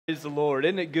Praise the Lord.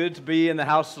 Isn't it good to be in the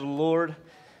house of the Lord,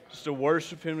 just to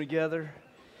worship Him together?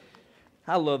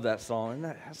 I love that song, and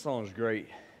that song is great.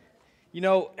 You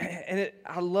know,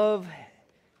 I love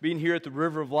being here at the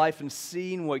River of Life and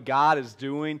seeing what God is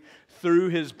doing through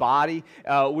His body,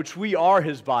 which we are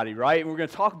His body, right? And we're going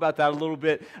to talk about that a little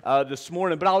bit this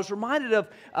morning. But I was reminded of,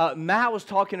 Matt was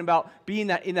talking about being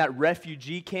in that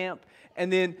refugee camp,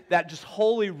 and then that just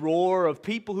holy roar of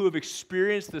people who have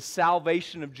experienced the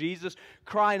salvation of Jesus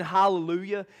crying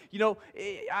hallelujah. You know,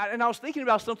 and I was thinking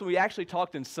about something we actually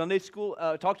talked about in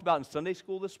Sunday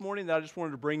school this morning that I just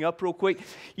wanted to bring up real quick.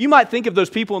 You might think of those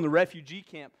people in the refugee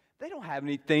camp. They don't have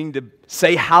anything to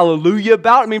say hallelujah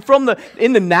about. I mean,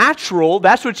 in the natural,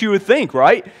 that's what you would think,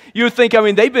 right? You would think,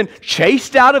 they've been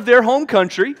chased out of their home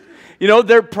country. You know,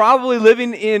 they're probably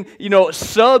living in,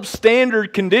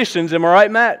 substandard conditions. Am I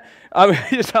right, Matt?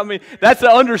 That's an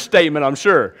understatement, I'm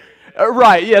sure.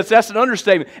 Right, yes, that's an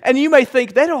understatement. And you may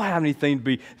think they don't have anything to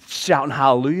be shouting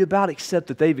hallelujah about except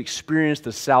that they've experienced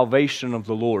the salvation of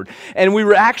the Lord. And we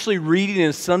were actually reading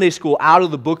in Sunday school out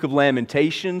of the book of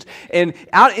Lamentations. And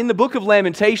out in the book of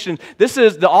Lamentations,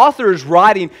 the author is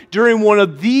writing during one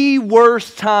of the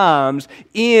worst times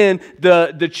in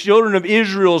the children of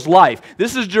Israel's life.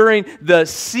 This is during the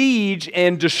siege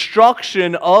and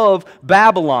destruction of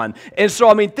Babylon. And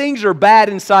so, things are bad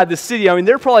inside the city.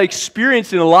 They're probably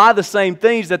experiencing a lot of the same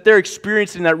things that they're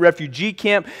experiencing in that refugee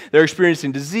camp. They're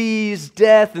experiencing disease,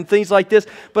 death, and things like this.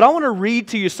 But I want to read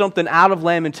to you something out of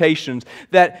Lamentations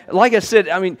that, like I said,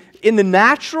 in the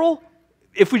natural,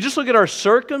 if we just look at our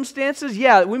circumstances,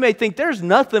 yeah, we may think there's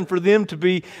nothing for them to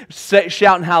be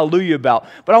shouting hallelujah about.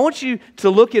 But I want you to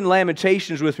look in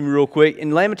Lamentations with me real quick,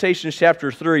 in Lamentations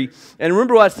chapter 3. And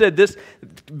remember what I said, this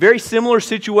very similar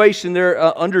situation there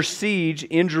under siege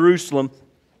in Jerusalem.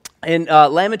 In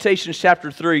Lamentations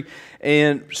chapter 3,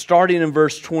 and starting in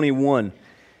verse 21,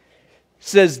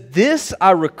 says, "This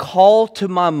I recall to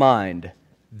my mind,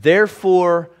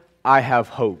 therefore I have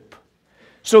hope."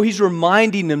 So he's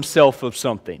reminding himself of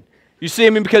something. You see,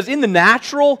 because in the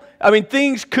natural,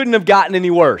 things couldn't have gotten any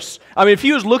worse. If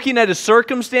he was looking at his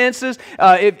circumstances,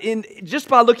 just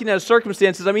by looking at his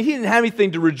circumstances, he didn't have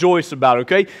anything to rejoice about,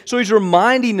 okay? So he's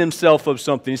reminding himself of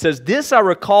something. He says, "This I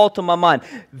recall to my mind,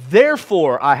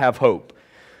 therefore I have hope.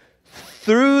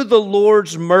 Through the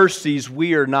Lord's mercies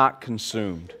we are not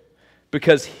consumed,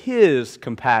 because His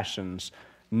compassions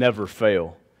never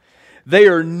fail. They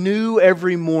are new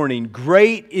every morning.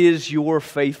 Great is your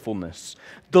faithfulness.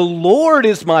 The Lord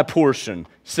is my portion,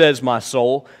 says my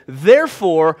soul.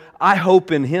 Therefore, I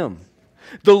hope in Him.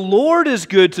 The Lord is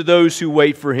good to those who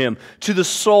wait for Him, to the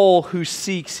soul who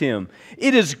seeks Him.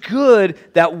 It is good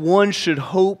that one should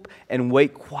hope and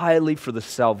wait quietly for the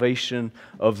salvation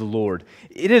of the Lord.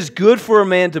 It is good for a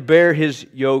man to bear his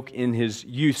yoke in his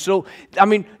youth." So,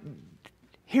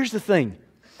 here's the thing.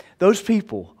 Those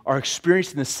people are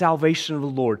experiencing the salvation of the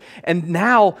Lord. And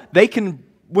now they can,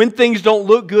 when things don't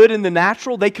look good in the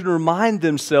natural, they can remind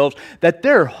themselves that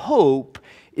their hope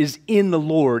is in the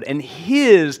Lord and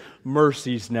His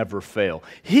mercies never fail.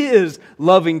 His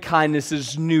loving kindness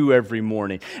is new every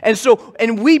morning.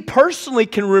 And we personally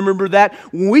can remember that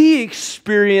when we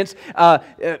experience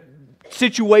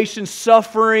situations,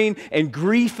 suffering, and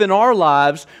grief in our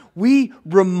lives, we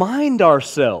remind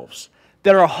ourselves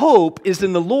that our hope is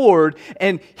in the Lord,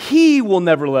 and He will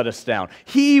never let us down.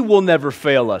 He will never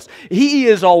fail us. He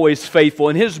is always faithful,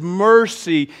 and His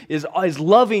mercy His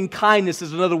loving kindness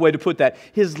is another way to put that.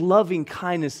 His loving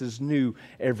kindness is new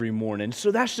every morning. So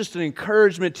that's just an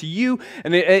encouragement to you,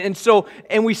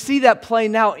 and we see that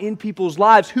playing out in people's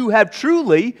lives who have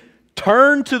truly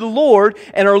turn to the Lord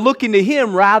and are looking to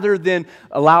Him rather than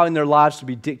allowing their lives to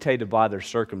be dictated by their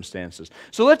circumstances.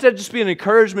 So let that just be an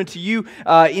encouragement to you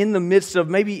in the midst of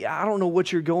maybe, I don't know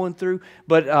what you're going through,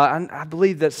 but I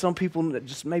believe that some people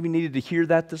just maybe needed to hear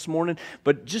that this morning,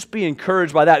 but just be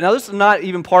encouraged by that. Now, this is not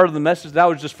even part of the message. That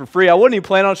was just for free. I wasn't even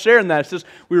planning on sharing that. It's just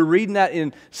we were reading that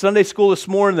in Sunday school this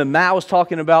morning, and Matt was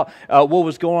talking about what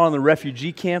was going on in the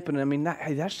refugee camp, and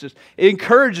it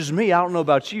encourages me. I don't know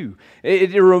about you.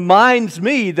 It reminds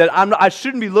me that I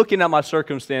shouldn't be looking at my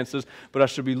circumstances, but I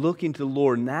should be looking to the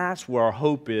Lord, and that's where our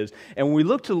hope is. And when we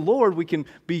look to the Lord, we can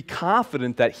be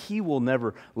confident that He will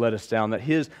never let us down, that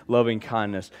His loving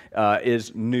kindness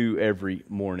is new every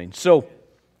morning. So,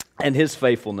 and His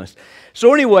faithfulness.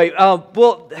 So anyway,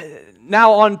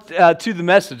 now on to the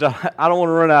message. I don't want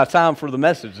to run out of time for the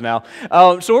message now.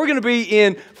 So we're going to be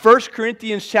in 1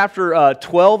 Corinthians chapter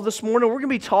 12 this morning. We're going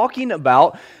to be talking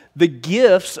about the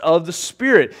gifts of the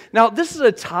Spirit. Now, this is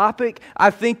a topic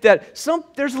I think that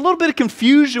there's a little bit of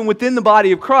confusion within the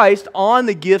body of Christ on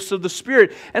the gifts of the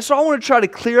Spirit. And so I want to try to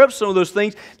clear up some of those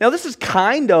things. Now, this is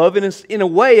kind of, in a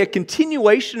way, a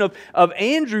continuation of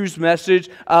Andrew's message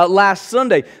last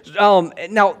Sunday.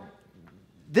 Now,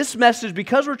 this message,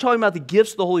 because we're talking about the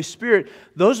gifts of the Holy Spirit,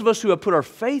 those of us who have put our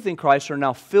faith in Christ are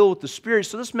now filled with the Spirit.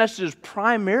 So this message is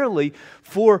primarily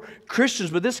for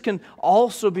Christians, but this can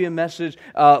also be a message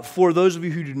for those of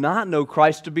you who do not know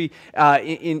Christ to be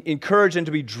encouraged and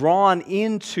to be drawn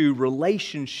into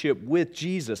relationship with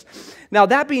Jesus. Now,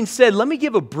 that being said, let me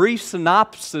give a brief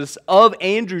synopsis of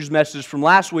Andrew's message from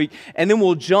last week, and then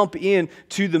we'll jump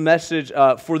into the message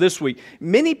for this week.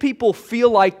 Many people feel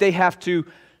like they have to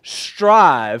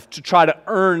strive to try to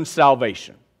earn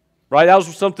salvation, right? That was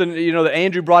something, that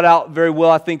Andrew brought out very well,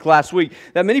 I think, last week.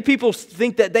 That many people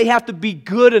think that they have to be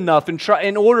good enough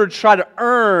in order to try to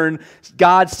earn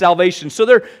God's salvation. So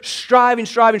they're striving,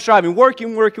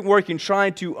 working,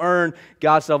 trying to earn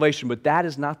God's salvation. But that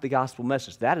is not the gospel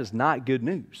message. That is not good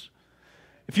news.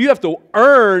 If you have to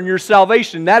earn your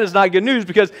salvation, that is not good news,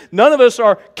 because none of us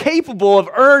are capable of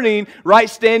earning right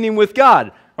standing with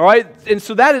God. All right, and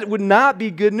so that would not be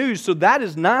good news. So that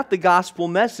is not the gospel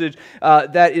message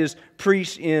that is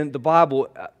preached in the Bible.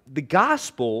 The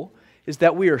gospel is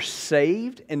that we are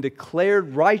saved and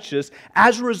declared righteous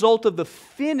as a result of the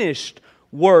finished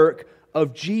work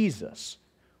of Jesus,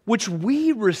 which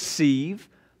we receive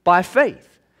by faith.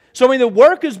 So, the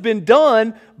work has been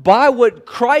done by what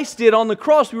Christ did on the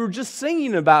cross. We were just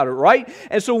singing about it, right?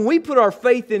 And so when we put our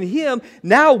faith in Him,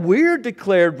 now we're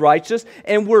declared righteous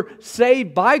and we're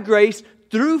saved by grace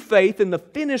through faith in the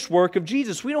finished work of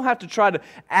Jesus. We don't have to try to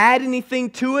add anything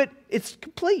to it. It's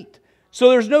complete. So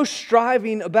there's no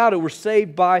striving about it. We're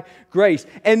saved by grace.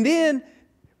 And then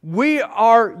we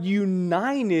are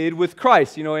united with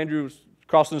Christ. Andrew was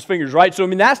crossing his fingers, right? So,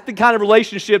 that's the kind of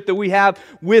relationship that we have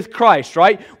with Christ,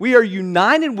 right? We are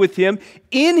united with Him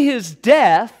in His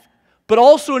death, but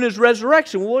also in His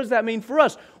resurrection. What does that mean for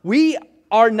us? We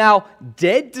are now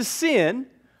dead to sin,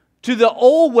 to the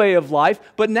old way of life,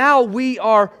 but now we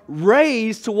are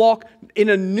raised to walk in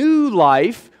a new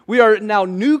life. We are now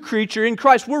new creature in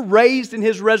Christ. We're raised in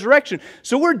His resurrection.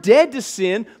 So we're dead to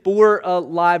sin, but we're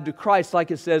alive to Christ,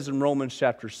 like it says in Romans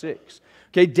chapter 6.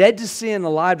 Okay, dead to sin,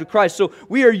 alive to Christ. So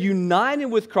we are united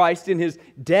with Christ in His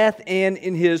death and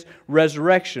in His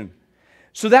resurrection.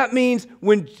 So that means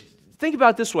think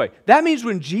about it this way. That means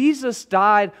when Jesus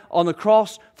died on the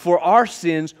cross for our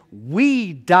sins,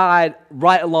 we died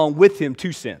right along with Him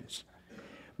to sins.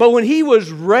 But when He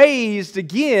was raised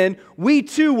again, we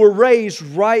too were raised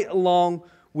right along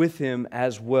with Him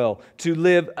as well, to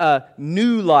live a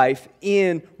new life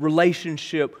in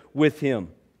relationship with Him.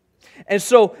 And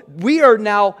so we are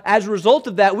now, as a result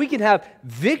of that, we can have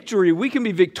victory. We can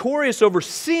be victorious over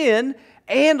sin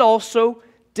and also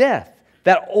death.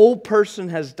 That old person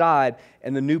has died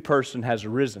and the new person has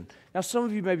arisen. Now, some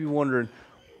of you may be wondering,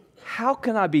 how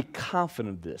can I be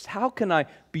confident of this? How can I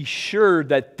be sure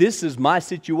that this is my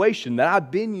situation, that I've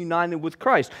been united with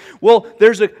Christ? Well,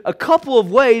 there's a couple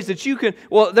of ways that you can,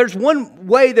 there's one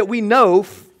way that we know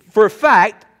for a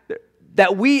fact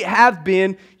that we have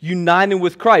been united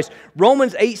with Christ.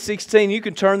 Romans 8:16, you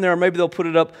can turn there, or maybe they'll put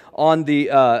it up on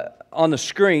the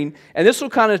screen, and this will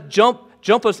kind of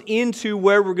jump us into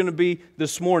where we're going to be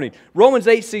this morning. Romans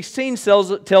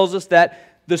 8:16 tells us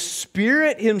that the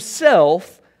Spirit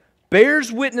Himself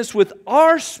bears witness with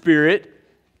our spirit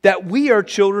that we are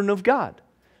children of God.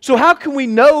 So how can we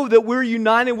know that we're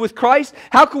united with Christ?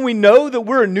 How can we know that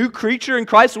we're a new creature in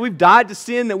Christ, that we've died to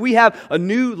sin, that we have a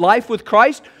new life with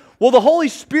Christ? Well, the Holy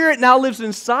Spirit now lives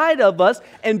inside of us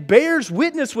and bears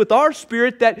witness with our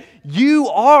spirit that you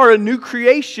are a new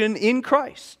creation in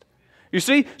Christ. You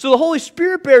see? So the Holy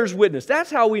Spirit bears witness. That's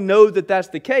how we know that that's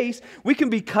the case. We can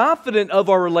be confident of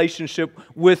our relationship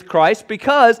with Christ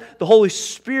because the Holy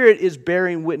Spirit is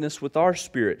bearing witness with our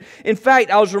spirit. In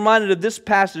fact, I was reminded of this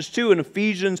passage too in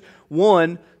Ephesians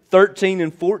 1:13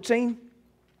 and 14.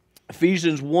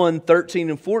 Ephesians 1:13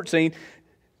 and 14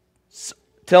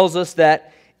 tells us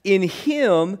that in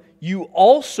Him you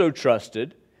also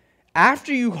trusted,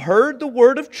 after you heard the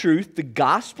word of truth, the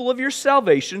gospel of your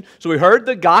salvation. So we heard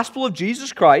the gospel of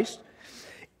Jesus Christ,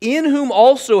 in whom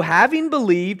also, having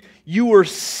believed, you were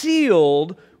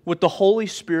sealed with the Holy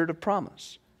Spirit of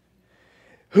promise,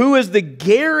 who is the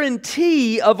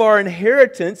guarantee of our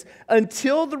inheritance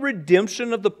until the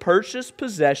redemption of the purchased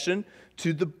possession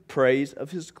to the praise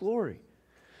of His glory.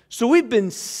 So we've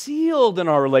been sealed in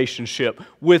our relationship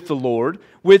with the Lord,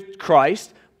 with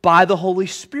Christ, by the Holy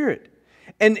Spirit.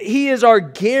 And He is our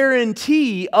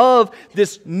guarantee of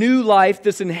this new life,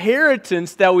 this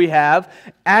inheritance that we have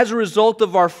as a result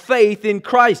of our faith in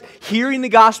Christ. Hearing the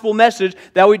gospel message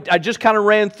that I just kind of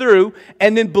ran through,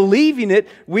 and then believing it,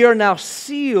 we are now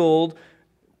sealed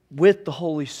with the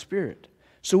Holy Spirit.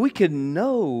 So we can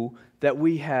know that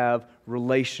we have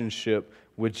relationship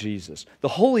with Jesus. The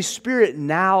Holy Spirit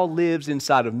now lives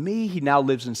inside of me. He now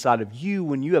lives inside of you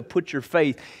when you have put your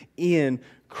faith in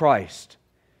Christ.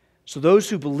 So those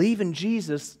who believe in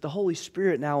Jesus, the Holy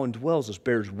Spirit now indwells us,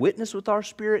 bears witness with our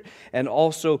spirit, and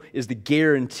also is the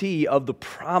guarantee of the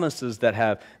promises that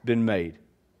have been made.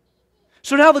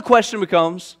 So now the question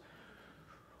becomes,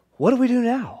 what do we do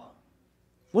now?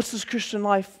 What's this Christian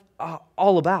life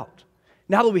all about?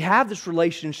 Now that we have this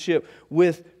relationship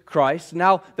with Christ,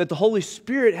 now that the Holy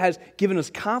Spirit has given us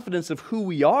confidence of who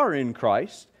we are in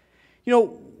Christ,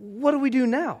 what do we do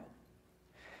now?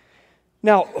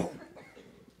 Now,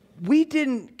 we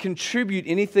didn't contribute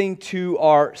anything to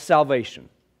our salvation.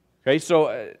 Okay,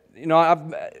 so,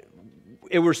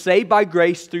 we're saved by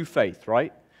grace through faith,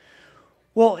 right?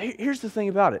 Well, here's the thing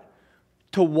about it.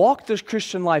 To walk this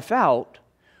Christian life out,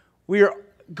 we are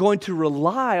going to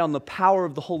rely on the power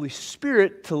of the Holy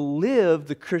Spirit to live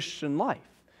the Christian life.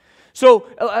 So,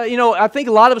 I think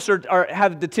a lot of us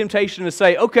have the temptation to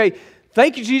say, okay,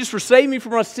 thank you, Jesus, for saving me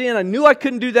from my sin. I knew I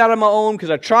couldn't do that on my own because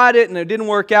I tried it and it didn't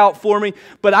work out for me.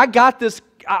 But I got this.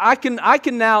 I can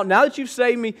now that you've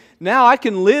saved me, now I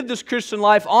can live this Christian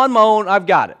life on my own. I've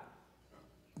got it.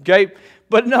 Okay?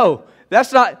 But no,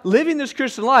 that's not. Living this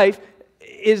Christian life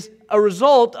is a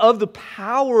result of the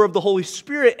power of the Holy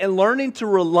Spirit and learning to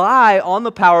rely on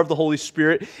the power of the Holy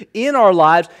Spirit in our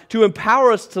lives to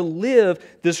empower us to live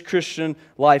this Christian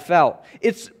life out.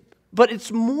 But it's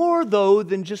more, though,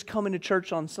 than just coming to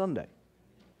church on Sunday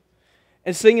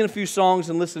and singing a few songs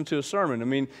and listening to a sermon. I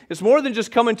mean, it's more than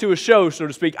just coming to a show, so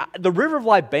to speak. The River of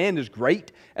Life band is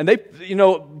great, and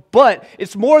but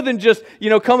it's more than just,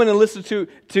 coming and listening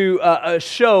to a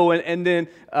show and then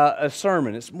a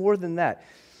sermon. It's more than that.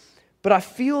 But I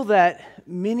feel that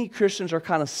many Christians are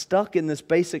kind of stuck in this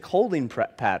basic holding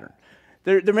pattern.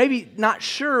 They're maybe not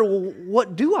sure, well,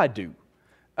 what do I do?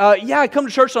 I come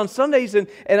to church on Sundays and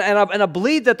I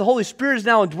believe that the Holy Spirit is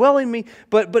now indwelling me,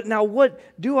 but now what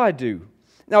do I do?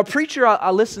 Now, a preacher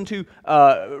I listen to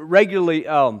regularly,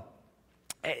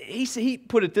 he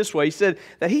put it this way. He said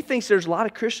that he thinks there's a lot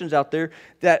of Christians out there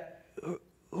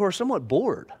who are somewhat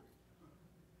bored.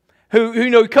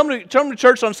 Who come to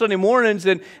church on Sunday mornings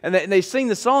and they sing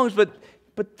the songs,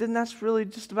 but then that's really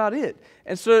just about it.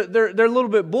 And so they're a little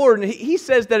bit bored. And he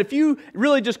says that if you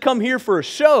really just come here for a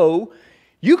show,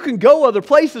 you can go other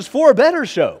places for a better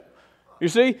show. You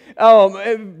see?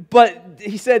 But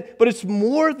he said, but it's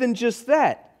more than just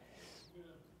that.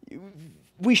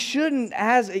 We shouldn't,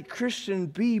 as a Christian,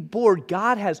 be bored.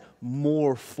 God has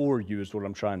more for you, is what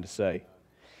I'm trying to say.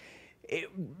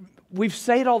 We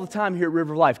say it all the time here at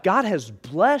River of Life. God has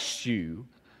blessed you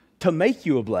to make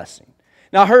you a blessing.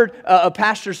 Now, I heard a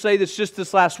pastor say this just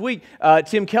this last week.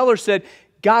 Tim Keller said,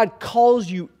 God calls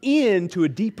you into a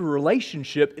deeper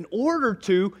relationship in order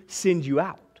to send you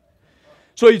out.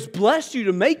 So He's blessed you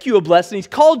to make you a blessing. He's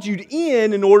called you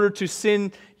in order to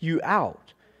send you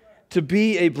out, to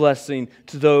be a blessing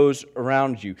to those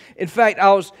around you. In fact,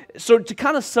 to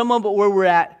kind of sum up where we're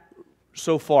at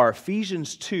so far,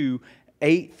 Ephesians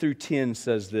 2:8-10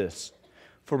 says this: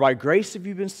 For by grace have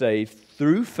you been saved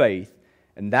through faith,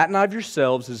 and that not of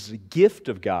yourselves is a gift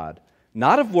of God,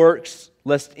 not of works,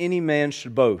 lest any man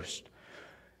should boast.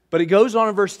 But it goes on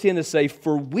in verse 10 to say,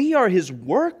 For we are His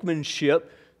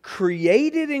workmanship,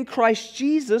 created in Christ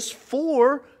Jesus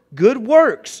for good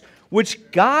works,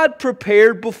 which God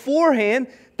prepared beforehand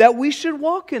that we should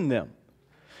walk in them.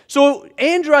 So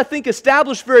Andrew, I think,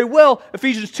 established very well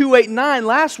Ephesians 2:8-9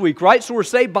 last week, right? So we're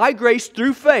saved by grace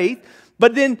through faith.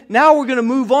 But then now we're going to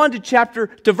move on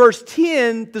to verse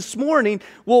 10 this morning.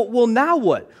 Well, now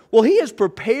what? Well, He has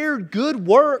prepared good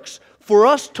works for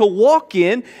us to walk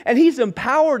in, and He's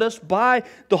empowered us by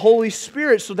the Holy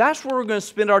Spirit. So that's where we're going to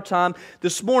spend our time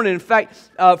this morning. In fact,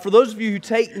 for those of you who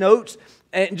take notes,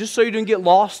 and just so you don't get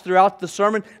lost throughout the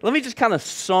sermon, let me just kind of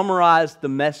summarize the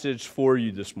message for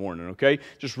you this morning, okay?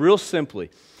 Just real simply.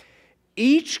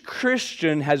 Each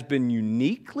Christian has been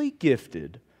uniquely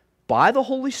gifted by the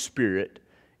Holy Spirit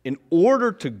in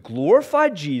order to glorify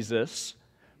Jesus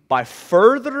by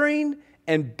furthering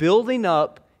and building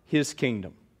up His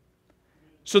kingdom.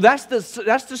 So that's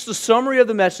just the summary of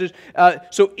the message.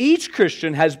 So each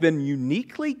Christian has been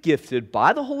uniquely gifted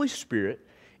by the Holy Spirit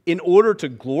in order to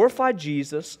glorify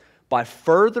Jesus by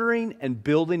furthering and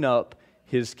building up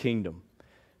His kingdom.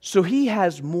 So He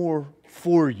has more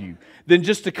for you than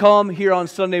just to come here on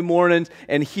Sunday mornings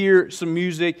and hear some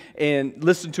music and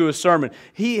listen to a sermon.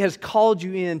 He has called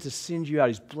you in to send you out.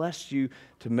 He's blessed you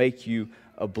to make you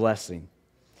a blessing.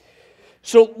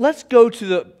 So let's go to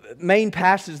the main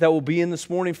passage that will be in this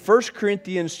morning, 1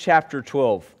 Corinthians chapter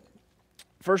 12.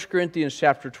 1 Corinthians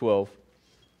chapter 12.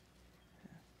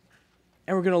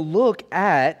 And we're going to look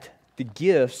at the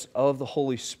gifts of the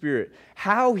Holy Spirit,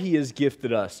 how He has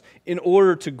gifted us in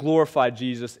order to glorify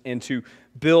Jesus and to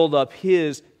build up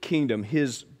His kingdom,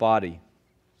 His body.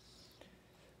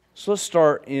 So let's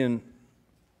start in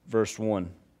verse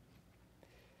 1.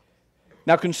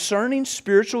 Now concerning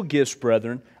spiritual gifts,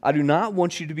 brethren, I do not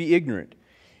want you to be ignorant.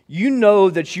 You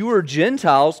know that you are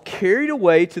Gentiles carried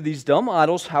away to these dumb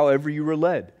idols, however you were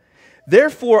led.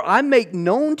 Therefore, I make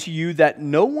known to you that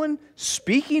no one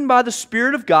speaking by the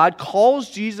Spirit of God calls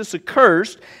Jesus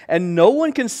accursed, and no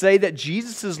one can say that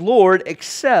Jesus is Lord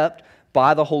except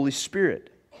by the Holy Spirit.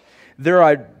 There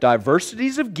are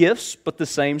diversities of gifts, but the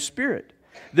same Spirit.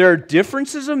 There are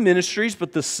differences of ministries,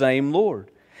 but the same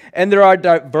Lord. And there are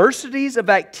diversities of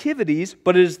activities,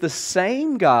 but it is the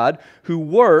same God who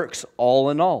works all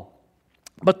in all.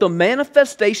 But the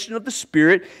manifestation of the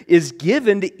Spirit is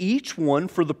given to each one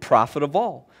for the profit of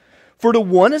all. For to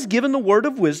one is given the word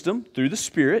of wisdom through the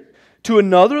Spirit, to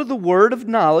another the word of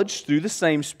knowledge through the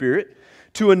same Spirit,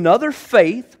 to another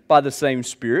faith by the same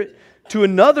Spirit, to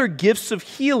another gifts of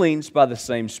healings by the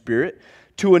same Spirit,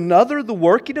 to another the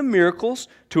working of miracles,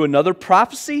 to another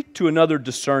prophecy, to another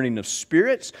discerning of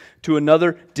spirits, to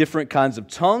another different kinds of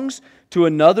tongues, to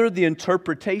another the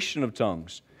interpretation of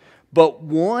tongues. But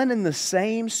one and the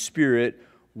same Spirit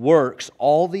works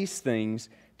all these things,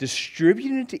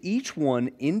 distributing to each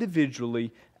one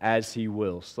individually as He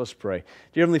wills. Let's pray.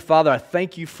 Dear Heavenly Father, I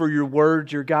thank You for Your Word,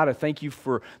 dear God. I thank You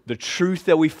for the truth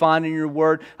that we find in Your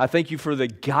Word. I thank You for the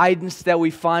guidance that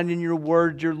we find in Your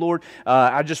Word, dear Lord.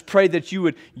 I just pray that You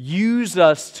would use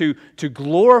us to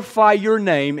glorify Your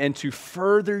name and to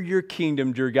further Your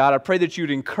kingdom, dear God. I pray that You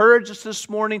would encourage us this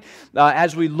morning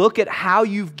as we look at how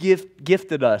You've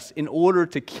gifted us in order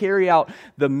to carry out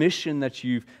the mission that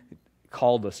You've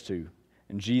called us to.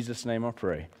 In Jesus' name I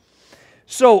pray.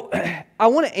 So, I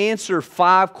want to answer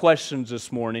 5 questions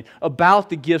this morning about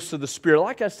the gifts of the Spirit.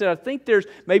 Like I said, I think there's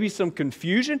maybe some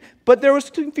confusion, but there was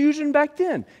confusion back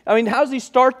then. I mean, how does he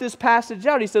start this passage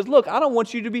out? He says, look, I don't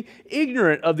want you to be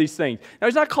ignorant of these things. Now,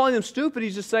 he's not calling them stupid.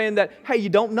 He's just saying that, hey, you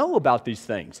don't know about these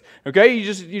things. Okay?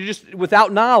 You're just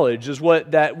without knowledge is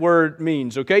what that word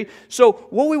means. Okay? So,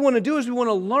 what we want to do is we want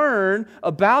to learn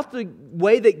about the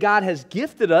way that God has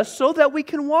gifted us so that we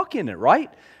can walk in it, right?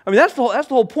 I mean, that's the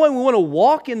whole point. We want to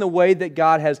walk in the way that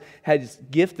God has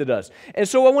gifted us. And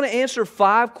so I want to answer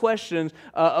 5 questions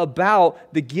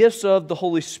about the gifts of the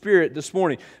Holy Spirit this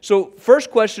morning. So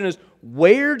first question is,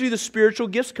 where do the spiritual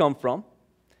gifts come from?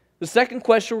 The second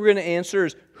question we're going to answer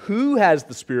is, who has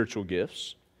the spiritual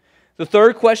gifts? The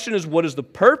third question is, what is the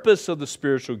purpose of the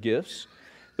spiritual gifts?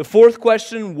 The fourth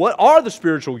question, what are the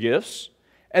spiritual gifts?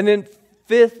 And then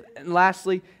fifth and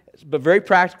lastly, but very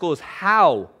practical, is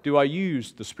how do I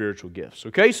use the spiritual gifts?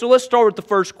 Okay, so let's start with the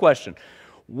first question.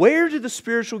 Where do the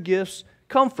spiritual gifts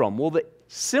come from? Well, the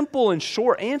simple and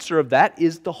short answer of that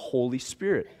is the Holy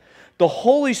Spirit. The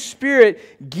Holy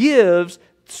Spirit gives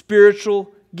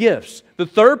spiritual gifts. The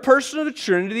third person of the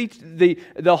Trinity,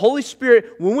 the Holy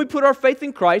Spirit, when we put our faith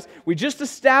in Christ, we just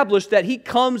established that He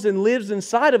comes and lives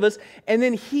inside of us, and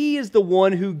then He is the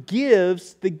one who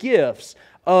gives the gifts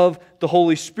of the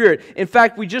Holy Spirit. In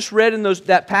fact, we just read in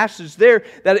that passage there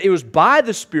that it was by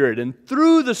the Spirit and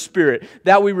through the Spirit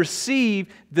that we receive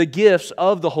the gifts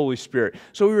of the Holy Spirit.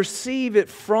 So we receive it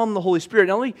from the Holy Spirit.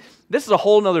 Now, this is a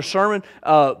whole other sermon,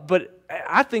 but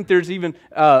I think there's even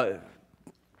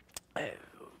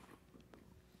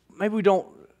maybe we don't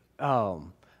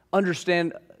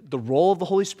understand the role of the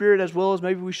Holy Spirit as well as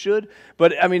maybe we should.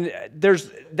 But I mean,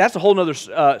 that's a whole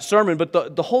other sermon. But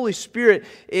the Holy Spirit,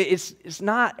 it's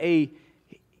not an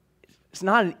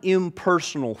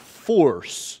impersonal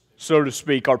force, so to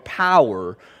speak, or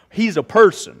power. He's a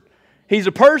person. He's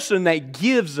a person that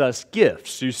gives us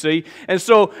gifts, you see. And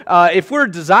so if we're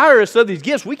desirous of these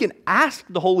gifts, we can ask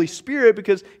the Holy Spirit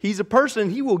because He's a person.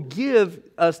 He will give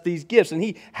us these gifts, and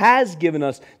He has given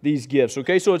us these gifts,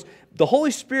 okay? So it's the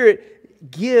Holy Spirit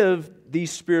give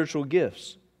these spiritual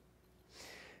gifts.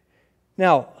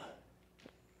 Now,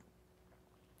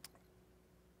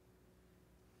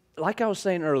 like I was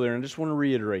saying earlier, and I just want to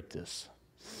reiterate this.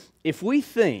 If we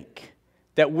think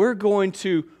that we're going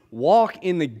to walk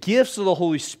in the gifts of the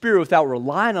Holy Spirit without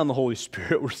relying on the Holy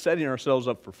Spirit, we're setting ourselves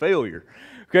up for failure.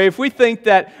 Okay, if we think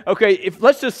that,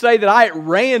 let's just say that I at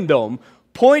random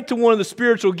point to one of the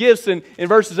spiritual gifts in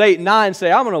verses 8 and 9 and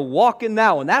say, I'm going to walk in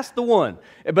that one. That's the one.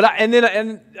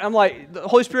 And I'm like, the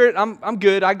Holy Spirit, I'm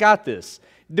good. I got this.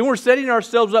 Then we're setting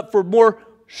ourselves up for more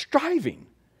striving.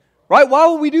 Right? Why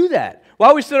would we do that? Why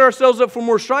would we set ourselves up for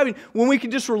more striving when we can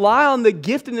just rely on the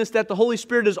giftedness that the Holy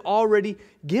Spirit has already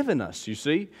given us, you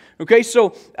see? Okay,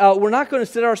 so we're not going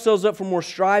to set ourselves up for more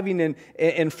striving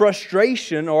and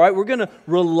frustration, all right? We're going to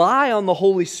rely on the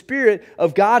Holy Spirit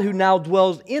of God who now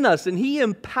dwells in us, and He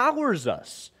empowers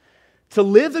us to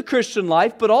live the Christian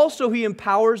life, but also He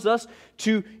empowers us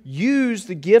to use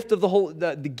the gifts of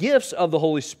the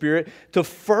Holy Spirit to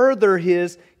further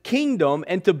His kingdom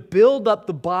and to build up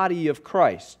the body of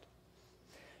Christ.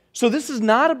 So this is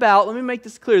not about, let me make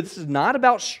this clear, this is not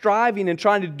about striving and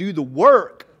trying to do the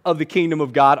work of the kingdom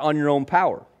of God on your own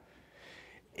power.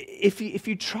 If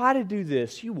you try to do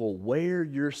this, you will wear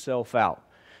yourself out.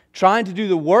 Trying to do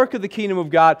the work of the kingdom of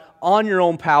God on your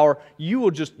own power,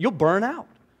 you'll burn out.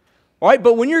 All right,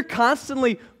 but when you're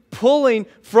constantly pulling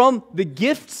from the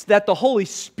gifts that the Holy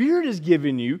Spirit has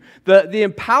given you, the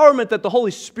empowerment that the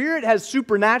Holy Spirit has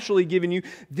supernaturally given you,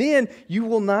 then you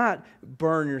will not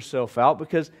burn yourself out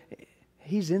because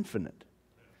He's infinite.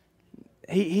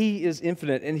 He is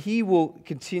infinite, and He will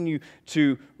continue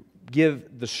to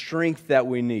give the strength that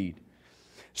we need.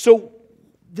 So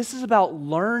this is about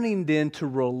learning then to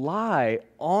rely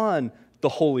on the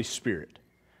Holy Spirit.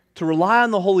 To rely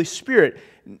on the Holy Spirit,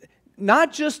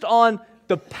 not just on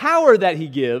the power that He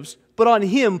gives, but on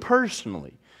Him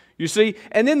personally. You see?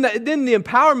 And then the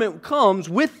empowerment comes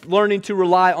with learning to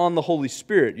rely on the Holy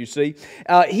Spirit, you see?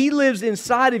 He lives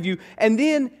inside of you, and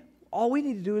then all we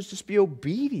need to do is just be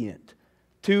obedient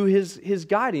to His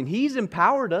guiding. He's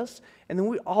empowered us, and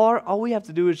then all we have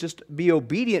to do is just be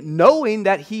obedient, knowing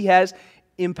that He has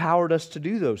empowered us to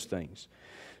do those things.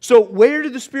 So where do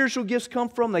the spiritual gifts come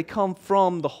from? They come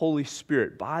from the Holy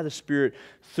Spirit, by the Spirit,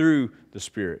 through the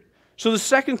Spirit. So the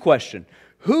second question,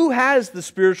 who has the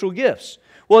spiritual gifts?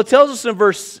 Well, it tells us in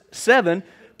verse 7,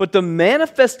 but the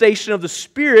manifestation of the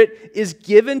Spirit is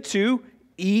given to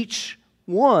each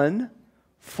one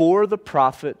for the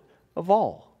profit of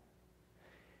all.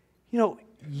 You know,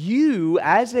 you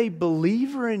as a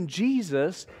believer in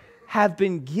Jesus have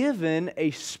been given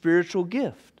a spiritual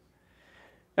gift.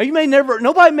 Now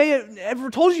nobody may have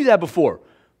ever told you that before,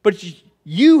 but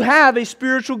you have a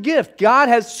spiritual gift. God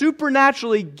has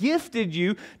supernaturally gifted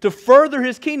you to further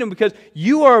His kingdom because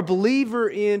you are a believer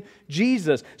in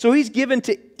Jesus. So He's given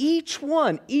to each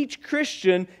one, each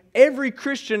Christian, every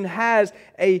Christian has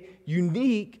a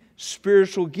unique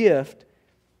spiritual gift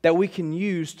that we can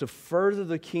use to further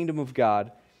the kingdom of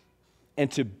God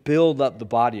and to build up the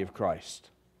body of Christ.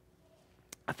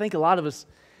 I think a lot of us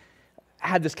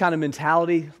had this kind of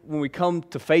mentality when we come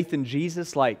to faith in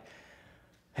Jesus, like,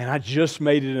 and I just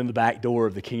made it in the back door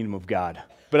of the kingdom of God.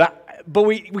 But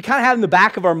we kind of have in the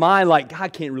back of our mind, like,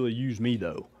 God can't really use me,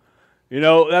 though. You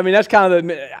know, I mean, that's kind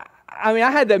of I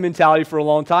had that mentality for a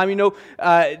long time, you know,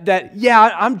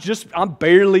 I'm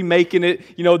barely making it.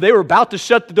 You know, they were about to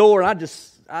shut the door, and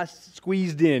I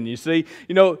squeezed in, you see.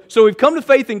 You know, so we've come to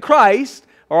faith in Christ,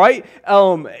 all right?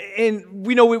 And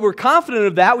we know we're confident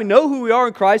of that. We know who we are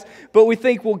in Christ, but we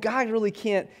think, well, God really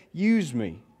can't use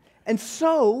me. And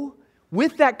so,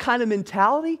 with that kind of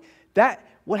mentality,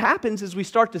 what happens is we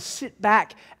start to sit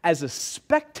back as a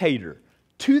spectator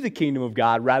to the kingdom of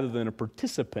God rather than a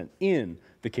participant in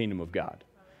the kingdom of God.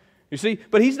 You see?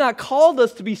 But He's not called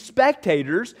us to be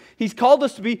spectators. He's called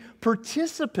us to be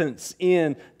participants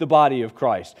in the body of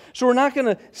Christ. So we're not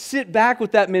going to sit back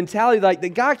with that mentality like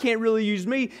that God can't really use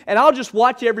me, and I'll just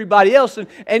watch everybody else.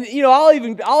 And you know, I'll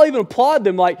even applaud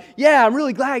them like, yeah, I'm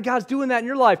really glad God's doing that in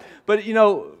your life. But you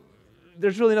know,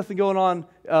 there's really nothing going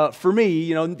on for me.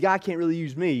 You know, God can't really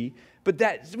use me. But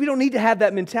we don't need to have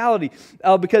that mentality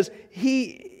because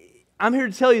I'm here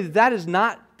to tell you that is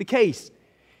not the case.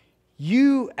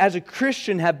 You, as a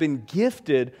Christian, have been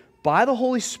gifted by the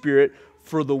Holy Spirit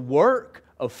for the work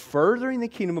of furthering the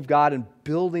kingdom of God and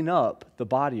building up the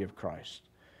body of Christ.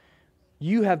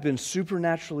 You have been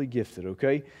supernaturally gifted,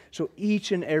 okay? So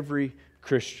each and every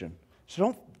Christian. So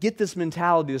don't get this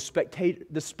mentality,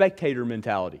 the spectator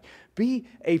mentality. Be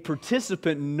a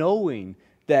participant knowing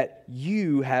that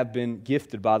you have been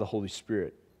gifted by the Holy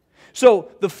Spirit. So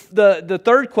the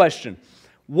third question,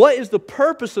 what is the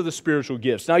purpose of the spiritual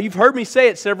gifts? Now, you've heard me say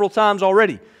it several times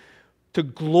already. To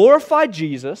glorify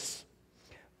Jesus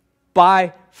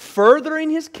by furthering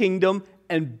His kingdom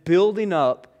and building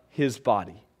up His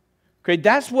body. Okay,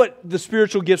 that's what the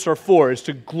spiritual gifts are for, is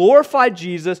to glorify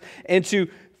Jesus and to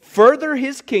further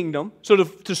His kingdom, so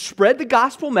to spread the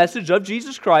gospel message of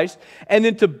Jesus Christ, and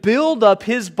then to build up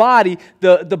His body,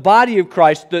 the body of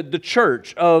Christ, the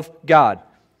church of God.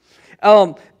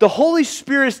 The Holy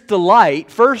Spirit's delight,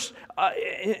 first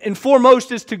and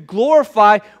foremost, is to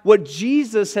glorify what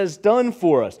Jesus has done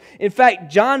for us. In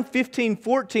fact, John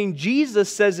 15:14, Jesus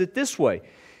says it this way.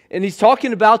 And He's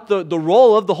talking about the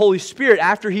role of the Holy Spirit.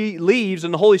 After He leaves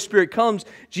and the Holy Spirit comes,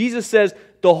 Jesus says,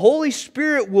 "The Holy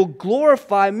Spirit will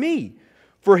glorify me,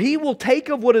 for He will take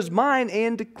of what is mine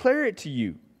and declare it to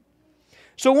you."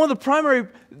 So one of the primary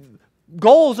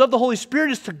goals of the Holy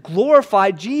Spirit is to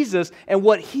glorify Jesus and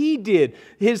what He did.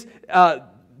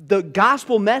 The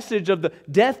gospel message of the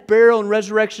death, burial, and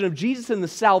resurrection of Jesus and the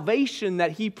salvation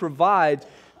that He provides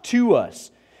to us.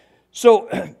 So,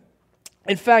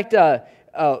 in fact,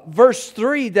 verse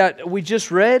 3 that we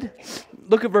just read,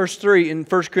 look at verse 3 in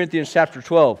 1 Corinthians chapter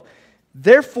 12.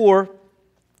 "Therefore,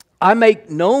 I make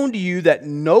known to you that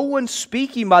no one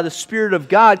speaking by the Spirit of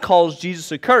God calls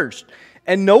Jesus accursed,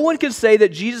 and no one can say that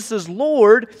Jesus is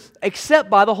Lord except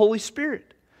by the Holy Spirit."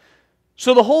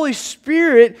 So the Holy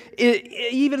Spirit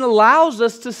even allows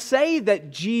us to say that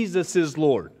Jesus is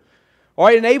Lord. All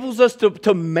right, it enables us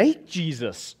to make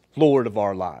Jesus Lord of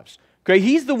our lives. Okay,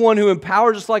 He's the one who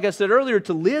empowers us, like I said earlier,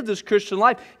 to live this Christian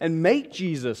life and make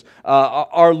Jesus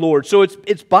our Lord. So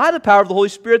it's by the power of the Holy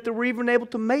Spirit that we're even able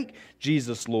to make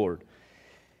Jesus Lord.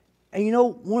 And you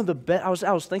know, one of the best,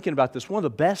 I was thinking about this, one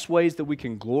of the best ways that we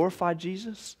can glorify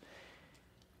Jesus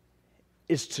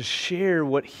is to share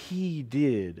what He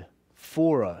did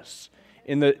for us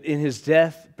in His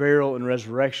death, burial, and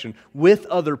resurrection with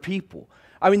other people.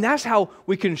 I mean, that's how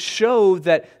we can show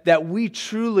that we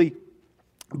truly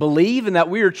believe and that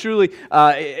we are truly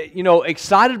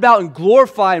excited about and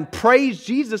glorify and praise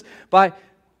Jesus by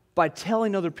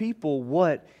telling other people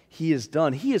what He has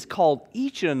done. He has called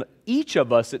each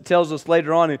of us, it tells us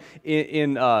later on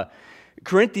in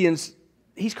Corinthians,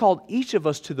 He's called each of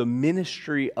us to the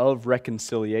ministry of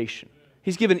reconciliation.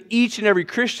 He's given each and every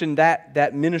Christian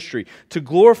that ministry to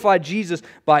glorify Jesus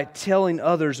by telling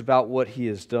others about what He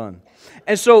has done.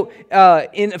 And so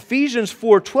in Ephesians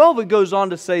 4:12, it goes on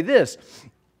to say this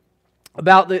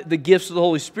about the gifts of the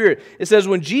Holy Spirit. It says,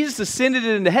 when Jesus ascended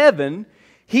into heaven,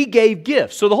 He gave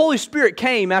gifts. So the Holy Spirit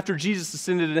came after Jesus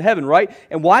ascended into heaven, right?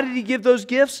 And why did He give those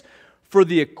gifts? For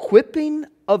the equipping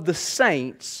of the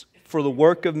saints for the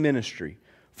work of ministry,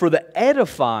 for the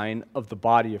edifying of the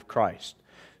body of Christ.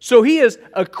 So He has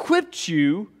equipped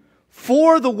you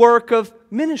for the work of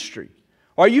ministry.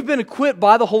 Or you've been equipped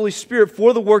by the Holy Spirit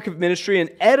for the work of ministry and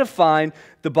edifying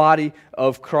the body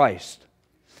of Christ.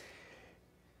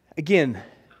 Again,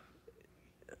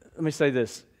 let me say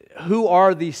this. Who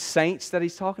are these saints that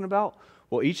He's talking about?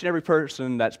 Well, each and every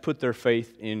person that's put their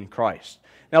faith in Christ.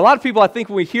 Now, a lot of people, I think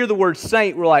when we hear the word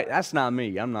saint, we're like, that's not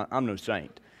me. I'm no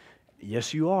saint.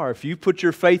 Yes, you are. If you put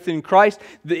your faith in Christ,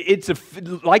 it's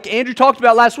like Andrew talked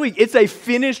about last week, it's a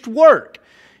finished work.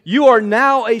 You are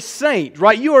now a saint,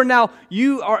 right? You are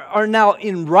now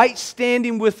in right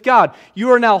standing with God.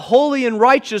 You are now holy and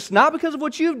righteous, not because of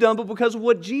what you've done, but because of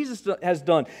what Jesus has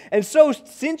done. And so,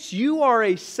 since you are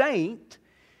a saint,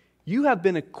 you have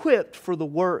been equipped for the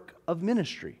work of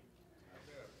ministry.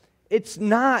 It's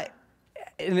not,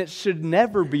 and it should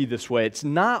never be this way, it's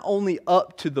not only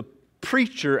up to the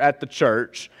preacher at the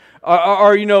church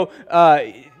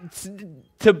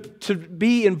to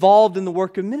be involved in the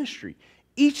work of ministry.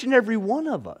 Each and every one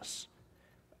of us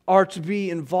are to be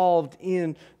involved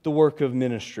in the work of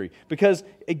ministry. Because,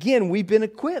 again, we've been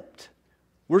equipped.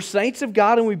 We're saints of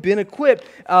God and we've been equipped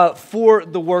for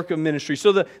the work of ministry.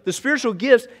 So the spiritual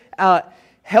gifts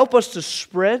help us to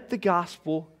spread the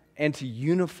gospel and to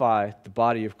unify the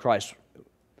body of Christ.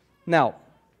 Now,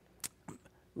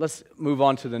 let's move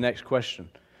on to the next question.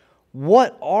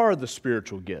 What are the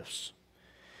spiritual gifts?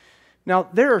 Now,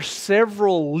 there are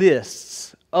several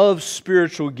lists of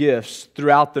spiritual gifts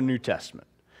throughout the New Testament.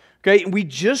 Okay, we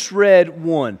just read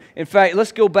one. In fact,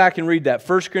 let's go back and read that.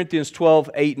 1 Corinthians 12,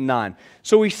 8, and 9.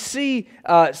 So we see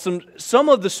some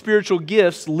of the spiritual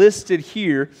gifts listed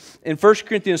here in 1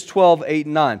 Corinthians 12, 8,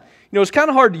 and 9. You know, it's kind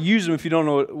of hard to use them if you don't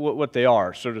know what they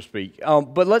are, so to speak.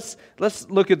 But let's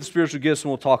look at the spiritual gifts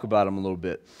and we'll talk about them a little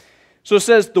bit. So it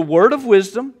says the word of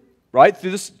wisdom, right,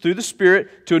 through the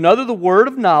Spirit. To another, the word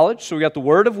of knowledge. So we got the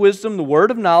word of wisdom, the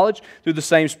word of knowledge through the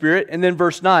same Spirit. And then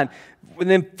verse 9. And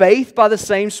then faith by the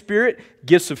same Spirit,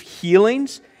 gifts of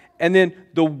healings. And then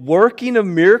the working of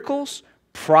miracles,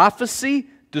 prophecy,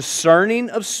 discerning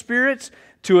of spirits.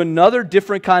 To another,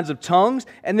 different kinds of tongues.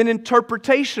 And then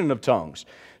interpretation of tongues.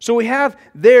 So we have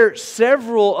there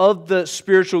several of the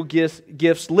spiritual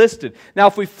gifts listed. Now,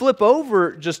 if we flip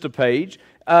over just a page,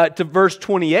 to verse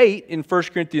 28 in 1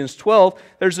 Corinthians 12,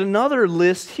 there's another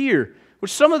list here,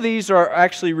 which some of these are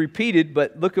actually repeated,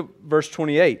 but look at verse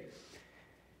 28.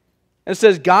 And it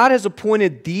says, God has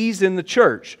appointed these in the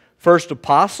church: first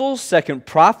apostles, second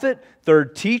prophet,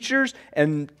 third teachers,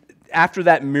 and after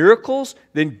that miracles,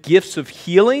 then gifts of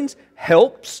healings,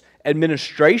 helps,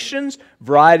 administrations,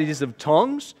 varieties of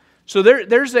tongues. So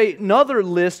there's another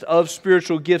list of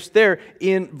spiritual gifts there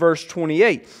in verse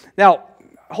 28. Now,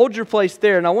 hold your place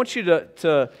there, and I want you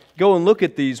to go and look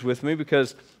at these with me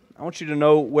because I want you to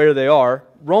know where they are.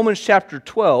 Romans chapter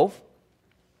 12.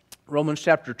 Romans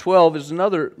chapter 12 is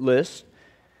another list.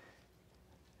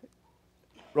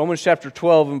 Romans chapter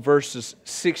 12 and verses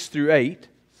 6 through 8.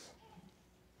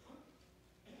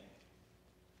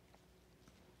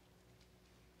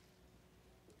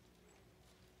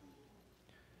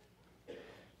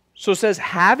 So it says,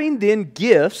 having then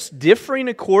gifts differing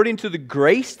according to the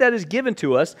grace that is given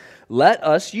to us, let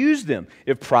us use them.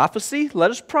 If prophecy,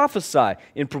 let us prophesy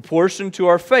in proportion to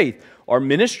our faith. Our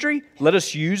ministry, let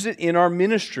us use it in our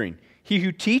ministering. He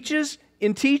who teaches,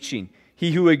 in teaching.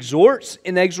 He who exhorts,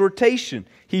 in exhortation.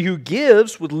 He who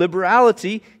gives, with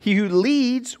liberality. He who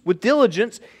leads, with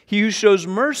diligence. He who shows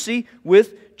mercy,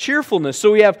 with cheerfulness.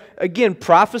 So we have, again,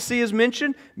 prophecy is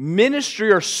mentioned,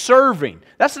 ministry or serving.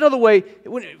 That's another way.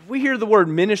 When we hear the word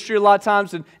ministry a lot of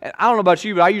times, and I don't know about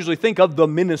you, but I usually think of the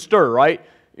minister, right?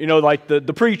 You know, like the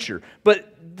preacher. But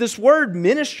this word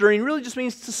ministering really just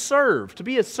means to serve, to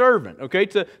be a servant, okay?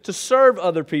 To serve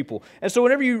other people. And so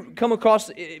whenever you come across,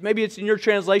 maybe it's in your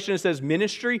translation, it says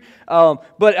ministry,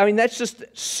 but I mean, that's just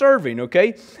serving,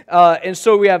 okay? And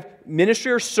so we have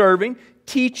ministry or serving,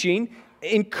 teaching,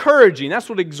 encouraging. That's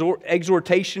what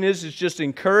exhortation is. It's just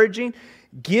encouraging,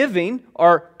 giving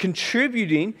or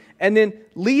contributing, and then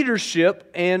leadership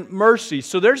and mercy.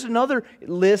 So there's another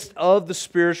list of the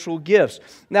spiritual gifts.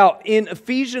 Now, in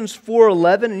Ephesians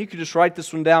 4:11, and you can just write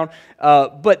this one down,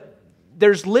 but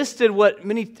there's listed what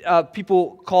many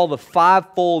people call the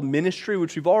fivefold ministry,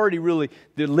 which we've already really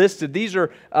listed. These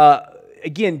are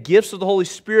again, gifts of the Holy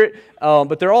Spirit,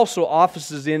 but they're also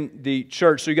offices in the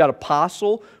church. So you got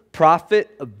apostle,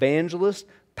 prophet, evangelist,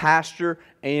 pastor,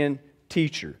 and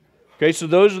teacher. Okay, so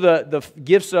those are the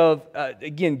gifts of,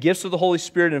 again, gifts of the Holy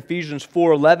Spirit in Ephesians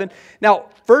 4:11. Now,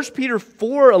 1 Peter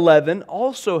 4:11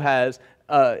 also has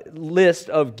a list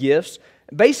of gifts.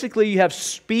 Basically, you have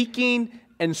speaking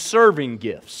and serving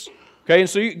gifts. Okay, and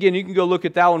so again, you can go look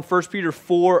at that one, 1 Peter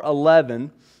 4:11.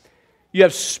 You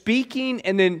have speaking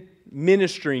and then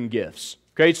ministering gifts.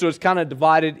 Okay, so it's kind of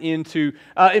divided into,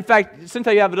 in fact, since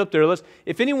I have it up there,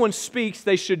 if anyone speaks,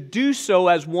 they should do so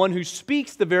as one who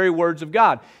speaks the very words of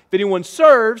God. If anyone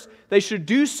serves, they should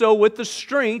do so with the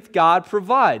strength God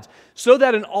provides, so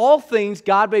that in all things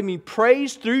God may be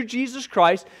praised through Jesus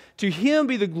Christ. To Him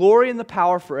be the glory and the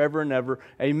power forever and ever.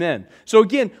 Amen. So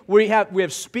again, we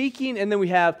have speaking and then we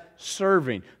have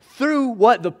serving. Through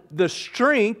what? The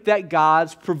strength that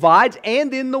God provides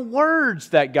and in the words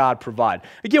that God provides.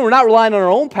 Again, we're not relying on our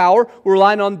own power. We're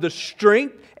relying on the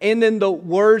strength and then the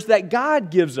words that God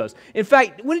gives us. In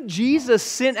fact, when Jesus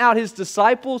sent out His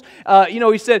disciples,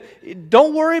 He said,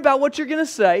 don't worry about what you're going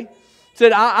to say. He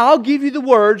said, I'll give you the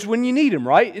words when you need them,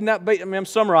 right? And that, I'm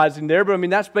summarizing there, but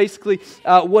that's basically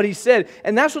what He said.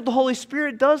 And that's what the Holy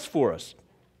Spirit does for us.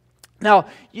 Now,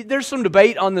 there's some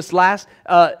debate on this last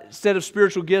set of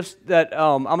spiritual gifts that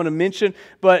I'm going to mention,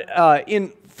 but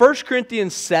in 1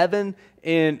 Corinthians 7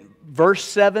 and verse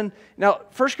 7, now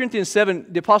 1 Corinthians 7,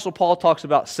 the Apostle Paul talks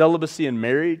about celibacy and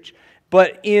marriage,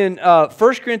 but in 1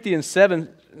 Corinthians 7,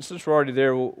 since we're already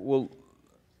there, we'll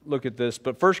look at this,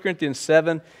 but 1 Corinthians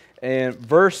 7 and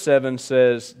verse 7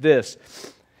 says this,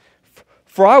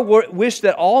 for I wish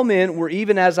that all men were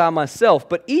even as I myself,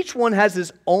 but each one has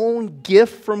his own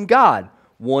gift from God,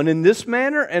 one in this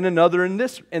manner and another in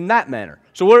that manner.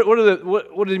 So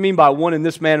what does he mean by one in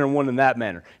this manner and one in that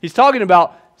manner? He's talking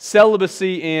about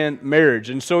celibacy and marriage.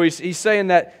 And so he's saying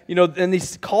that, and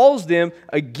he calls them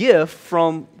a gift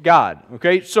from God.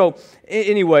 Okay, so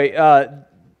anyway,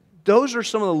 those are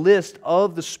some of the list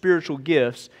of the spiritual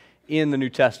gifts in the New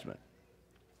Testament.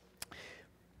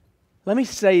 Let me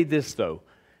say this, though.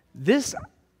 This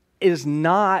is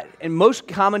not, and most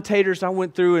commentators I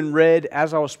went through and read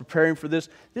as I was preparing for this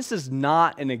is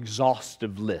not an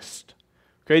exhaustive list.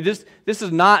 Okay, this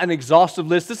is not an exhaustive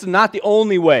list. This is not the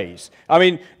only ways,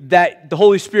 that the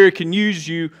Holy Spirit can use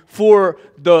you for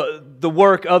the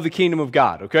work of the kingdom of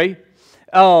God, okay?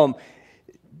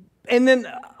 And then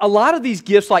a lot of these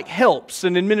gifts like helps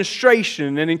and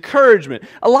administration and encouragement,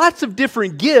 lots of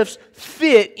different gifts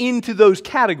fit into those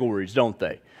categories, don't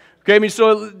they? Okay,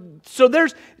 so So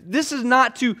this is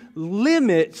not to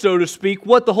limit, so to speak,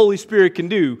 what the Holy Spirit can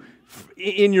do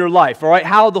in your life, all right?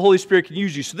 How the Holy Spirit can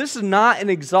use you. So this is not an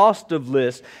exhaustive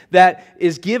list that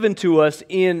is given to us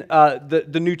in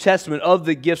the New Testament of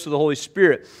the gifts of the Holy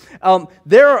Spirit.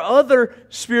 There are other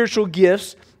spiritual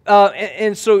gifts,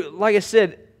 and so, like I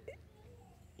said,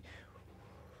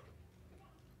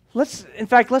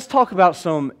 let's talk about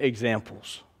some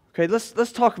examples. Okay,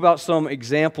 let's talk about some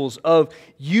examples of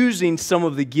using some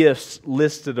of the gifts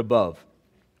listed above.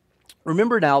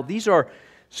 Remember now, these are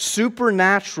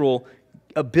supernatural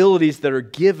abilities that are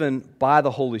given by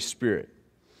the Holy Spirit.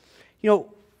 You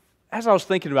know, as I was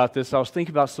thinking about this, I was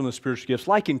thinking about some of the spiritual gifts,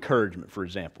 like encouragement, for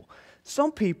example.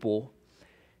 Some people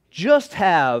just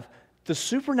have the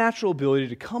supernatural ability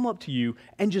to come up to you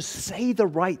and just say the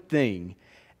right thing,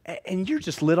 and you're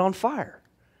just lit on fire.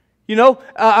 You know,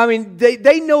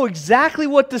 they know exactly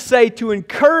what to say to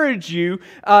encourage you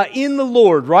in the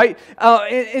Lord, right?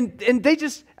 And they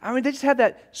just have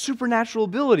that supernatural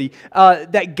ability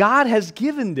that God has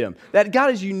given them, that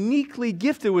God is uniquely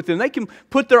gifted with them. They can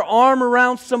put their arm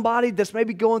around somebody that's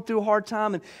maybe going through a hard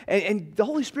time, and the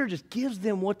Holy Spirit just gives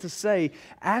them what to say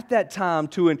at that time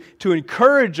to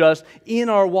encourage us in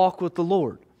our walk with the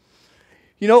Lord.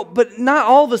 You know, but not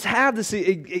all of us have this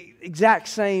these exact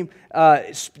same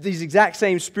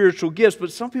spiritual gifts,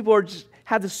 but some people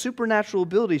have the supernatural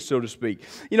ability, so to speak.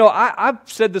 You know, I've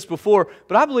said this before,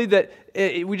 but I believe that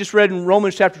we just read in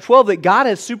Romans chapter 12 that God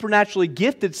has supernaturally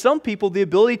gifted some people the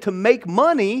ability to make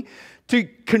money to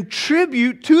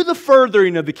contribute to the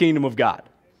furthering of the kingdom of God.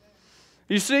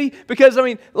 You see? Because,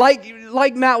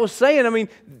 like Matt was saying,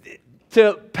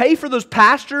 to pay for those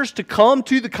pastors to come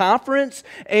to the conference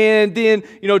and then,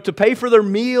 to pay for their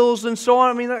meals and so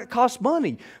on, that costs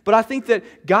money. But I think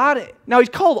that God, now He's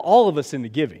called all of us into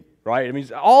giving,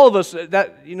 right? All of us,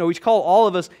 He's called all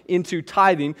of us into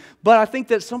tithing. But I think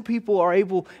that some people are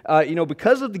able,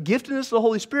 because of the giftedness of the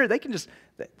Holy Spirit,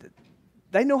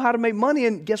 they know how to make money,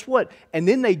 and guess what? And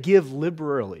then they give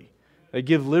liberally. They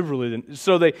give liberally.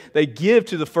 So they give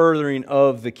to the furthering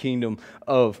of the kingdom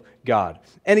of God.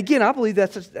 And again, I believe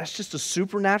that's just a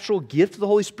supernatural gift of the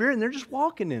Holy Spirit, and they're just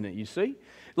walking in it, you see?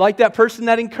 Like that person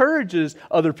that encourages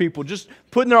other people, just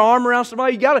putting their arm around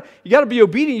somebody. You gotta be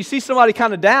obedient. You see somebody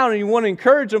kind of down and you want to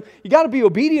encourage them, you got to be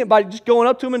obedient by just going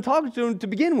up to them and talking to them to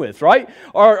begin with, right?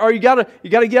 Or you gotta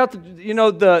get out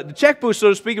the checkbook, so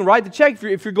to speak, and write the check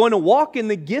if you're going to walk in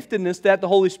the giftedness that the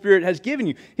Holy Spirit has given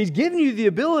you. He's given you the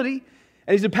ability,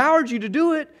 and He's empowered you to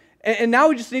do it, and now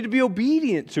we just need to be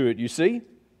obedient to it, you see?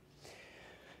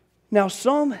 Now,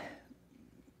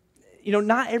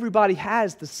 not everybody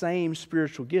has the same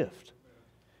spiritual gift.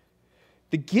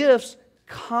 The gifts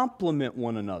complement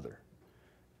one another.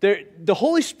 The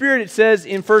Holy Spirit, it says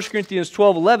in 1 Corinthians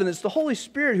 12:11, it's the Holy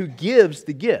Spirit who gives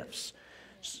the gifts.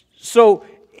 So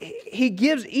He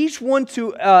gives each one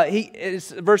to,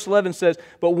 verse 11 says,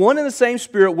 but one and the same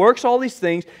Spirit works all these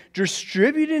things,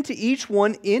 distributing to each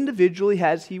one individually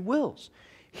as He wills.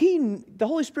 The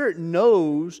Holy Spirit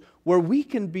knows where we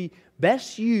can be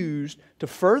best used to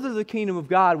further the kingdom of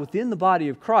God within the body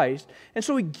of Christ, and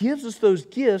so He gives us those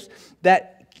gifts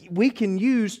that we can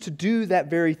use to do that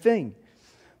very thing.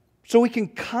 So we can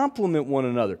complement one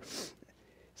another.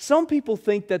 Some people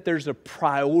think that there's a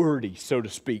priority, so to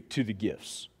speak, to the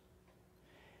gifts.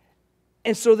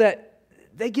 And so that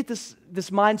they get this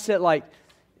mindset like,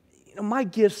 my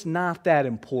gift's not that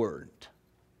important.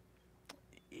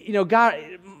 God,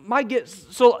 my gifts,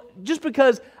 so just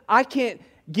because I can't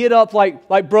get up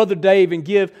like Brother Dave and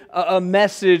give a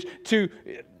message to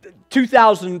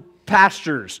 2,000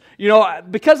 pastors,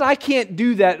 because I can't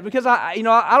do that, because I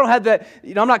don't have that,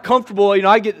 I'm not comfortable,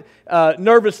 I get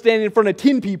nervous standing in front of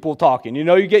 10 people talking,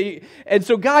 and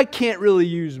so God can't really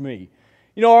use me.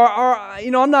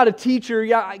 I'm not a teacher,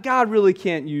 God really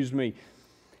can't use me.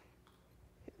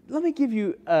 Let me give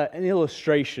you an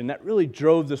illustration that really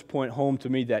drove this point home to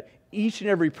me, that each and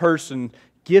every person's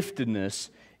giftedness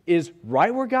is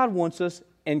right where God wants us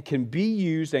and can be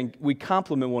used, and we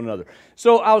complement one another.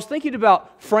 So I was thinking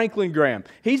about Franklin Graham.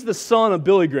 He's the son of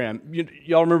Billy Graham.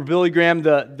 Y'all remember Billy Graham,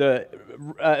 the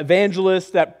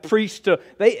evangelist that preached to,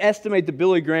 they estimate that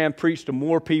Billy Graham preached to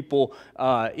more people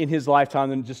in his lifetime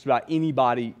than just about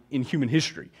anybody in human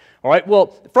history. All right,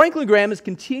 well, Franklin Graham has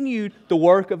continued the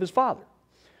work of his father.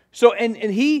 So, and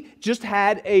he just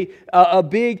had a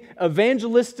big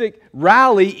evangelistic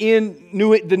rally in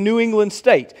the New England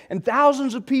state. And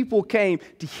thousands of people came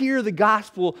to hear the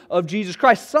gospel of Jesus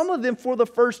Christ, some of them for the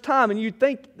first time. And you'd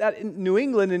think that in New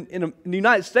England, in the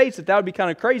United States, that would be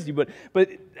kind of crazy. But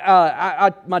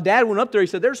my dad went up there, he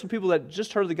said, there's some people that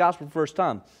just heard the gospel for the first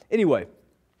time. Anyway,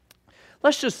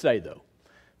 Let's just say, though,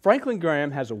 Franklin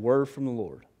Graham has a word from the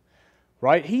Lord,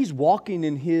 right? He's walking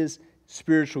in his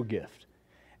spiritual gift.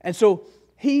 And so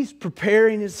he's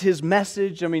preparing his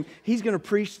message. I mean, he's going to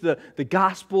preach the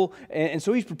gospel, and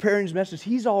so he's preparing his message.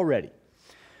 He's all ready.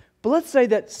 But let's say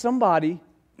that somebody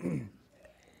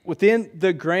within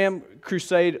the Graham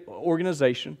Crusade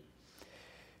organization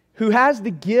who has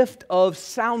the gift of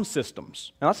sound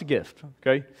systems. Now, that's a gift,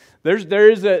 okay? There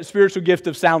is a spiritual gift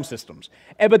of sound systems.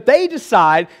 But they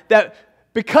decide that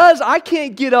because I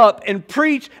can't get up and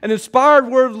preach an inspired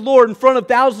word of the Lord in front of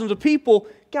thousands of people,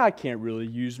 God can't really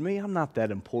use me. I'm not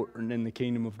that important in the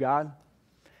kingdom of God.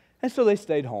 And so they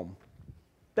stayed home.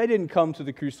 They didn't come to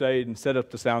the crusade and set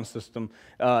up the sound system,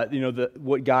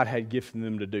 what God had gifted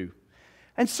them to do.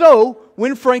 And so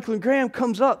when Franklin Graham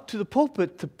comes up to the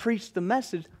pulpit to preach the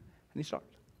message, and he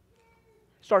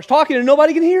starts talking and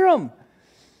nobody can hear him.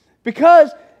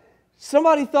 Because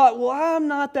somebody thought, well, I'm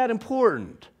not that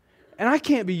important. And I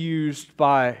can't be used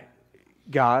by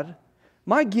God.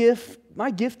 My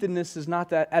giftedness is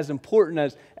not that as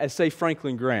important as say,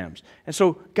 Franklin Graham's. And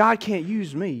so God can't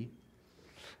use me.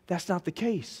 That's not the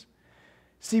case.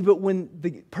 See, but when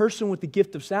the person with the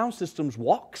gift of sound systems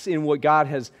walks in what God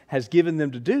has given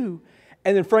them to do,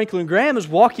 and then Franklin Graham is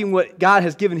walking what God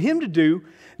has given him to do,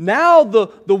 now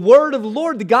the word of the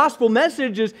Lord, the gospel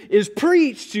message is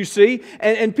preached, you see,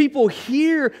 and people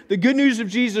hear the good news of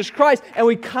Jesus Christ, and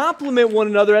we complement one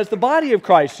another as the body of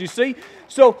Christ, you see.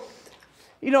 So,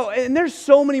 and there's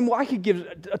so many more. I could give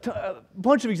a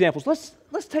bunch of examples.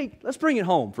 Let's bring it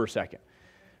home for a second.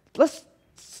 Let's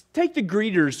take the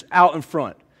greeters out in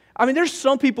front. I mean, there's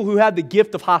some people who have the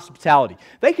gift of hospitality.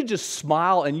 They could just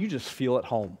smile and you just feel at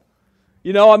home.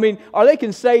 Or they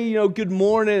can say, good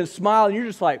morning and smile, and you're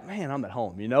just like, man, I'm at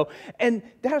home, And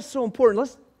that's so important.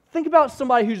 Let's think about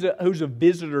somebody who's a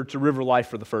visitor to River Life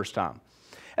for the first time.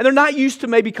 And they're not used to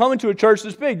maybe coming to a church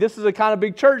this big. This is a kind of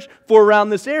big church for around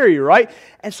this area, right?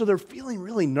 And so they're feeling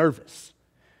really nervous.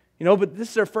 But this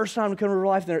is their first time to come to River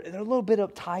Life. They're a little bit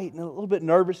uptight and a little bit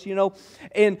nervous,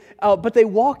 but they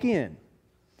walk in,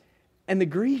 and the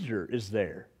greeter is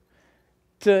there.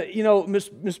 To,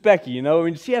 Miss Becky,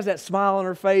 she has that smile on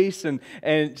her face, and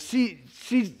she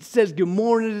says good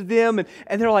morning to them,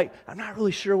 and they're like, I'm not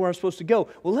really sure where I'm supposed to go.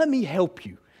 Well, let me help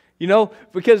you,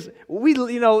 because we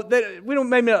don't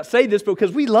maybe not say this, but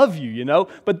because we love you,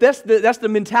 but that's the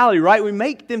mentality, right? We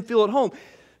make them feel at home.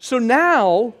 So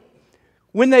now,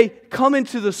 when they come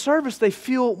into the service, they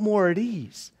feel more at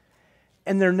ease.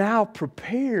 And they're now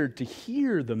prepared to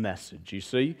hear the message, you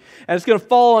see. And it's going to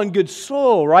fall on good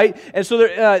soil, right? And so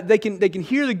they can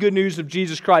hear the good news of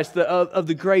Jesus Christ, of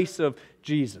the grace of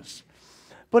Jesus.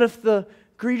 But if the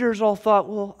greeters all thought,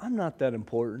 well, I'm not that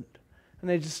important, and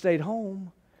they just stayed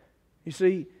home, you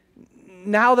see,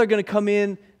 now they're going to come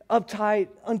in uptight,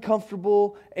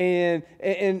 uncomfortable, and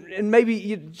maybe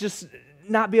you just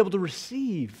not be able to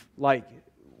receive like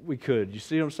we could. You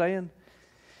see what I'm saying?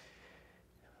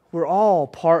 We're all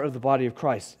part of the body of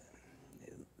Christ.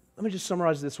 Let me just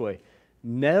summarize it this way.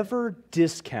 Never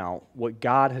discount what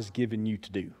God has given you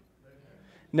to do.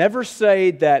 Never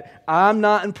say that I'm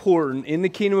not important in the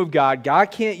kingdom of God.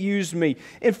 God can't use me.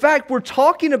 In fact, we're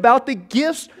talking about the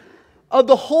gifts of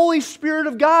the Holy Spirit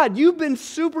of God. You've been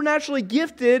supernaturally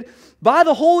gifted by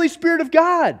the Holy Spirit of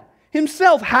God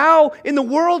Himself. How in the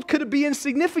world could it be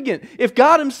insignificant if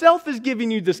God Himself is giving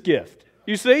you this gift?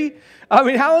 You see?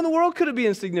 How in the world could it be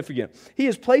insignificant? He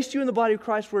has placed you in the body of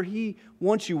Christ where He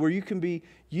wants you, where you can be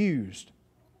used.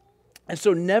 And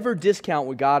so never discount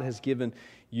what God has given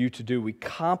you to do. We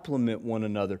complement one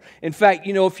another. In fact,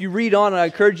 if you read on, and I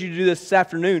encourage you to do this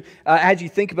afternoon, as you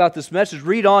think about this message,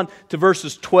 read on to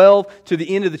verses 12 to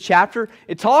the end of the chapter.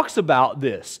 It talks about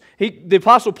this. The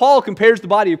Apostle Paul compares the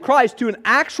body of Christ to an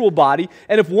actual body,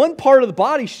 and if one part of the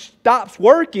body stops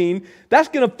working, that's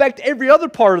going to affect every other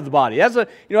part of the body. As a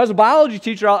biology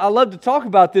teacher, I love to talk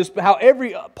about this, but how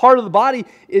every part of the body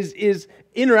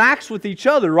interacts with each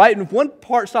other, right? And if one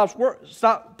part stops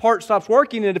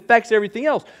working, it affects everything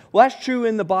else. Well, that's true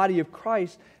in the body of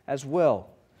Christ as well.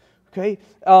 Okay?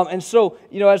 And so,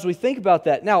 as we think about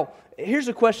that, now, here's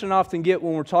a question I often get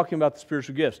when we're talking about the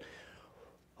spiritual gifts.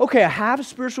 Okay, I have a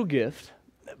spiritual gift,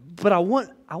 but I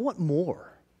want more.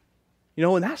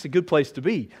 And that's a good place to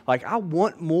be. Like, I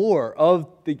want more of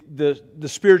the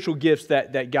spiritual gifts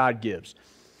that God gives.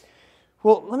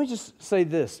 Well, let me just say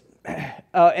this.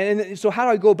 And so how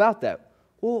do I go about that?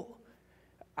 Well,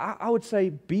 I would say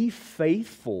be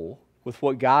faithful with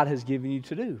what God has given you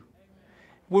to do.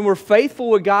 When we're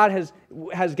faithful with God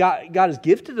God has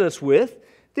gifted us with,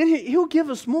 then He'll give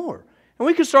us more. And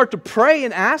we can start to pray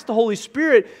and ask the Holy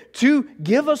Spirit to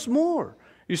give us more.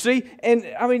 You see? And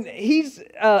I mean, He's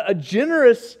a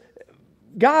generous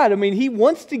God. I mean, He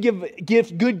wants to give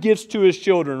good gifts to His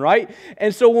children, right?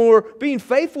 And so when we're being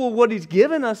faithful with what He's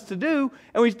given us to do,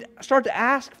 and we start to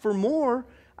ask for more,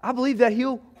 I believe that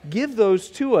He'll give those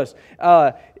to us.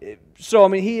 So, I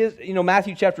mean, He is,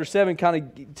 Matthew chapter 7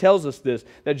 kind of tells us this,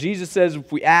 that Jesus says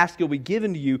if we ask, it'll be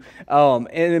given to you. And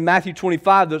in Matthew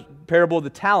 25, the parable of the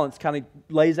talents kind of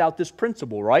lays out this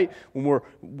principle, right? When we're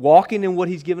walking in what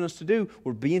He's given us to do,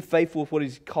 we're being faithful with what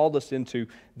He's called us into,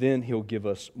 then He'll give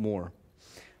us more.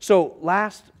 So,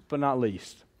 last but not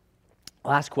least,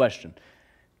 last question.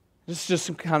 This is just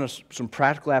some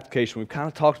practical application. We've kind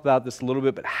of talked about this a little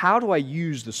bit, but how do I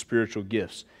use the spiritual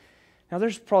gifts? Now,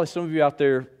 there's probably some of you out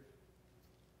there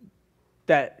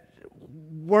that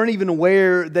weren't even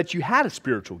aware that you had a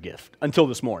spiritual gift until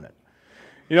this morning.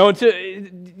 You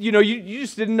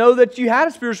just didn't know that you had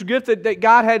a spiritual gift, that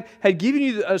God had given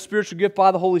you a spiritual gift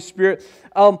by the Holy Spirit.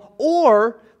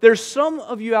 Or there's some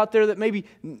of you out there that maybe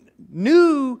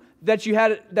knew that you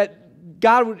had that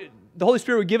the Holy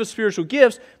Spirit would give us spiritual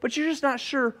gifts, but you're just not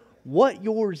sure what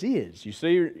yours is. You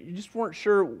see, you just weren't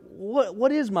sure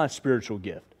what is my spiritual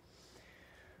gift.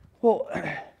 Well,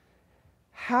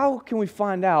 how can we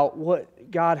find out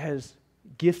what God has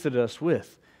gifted us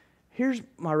with? Here's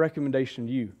my recommendation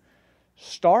to you.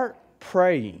 Start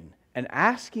praying and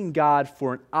asking God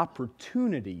for an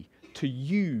opportunity to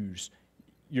use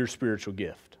your spiritual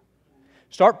gift.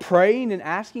 Start praying and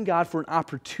asking God for an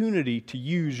opportunity to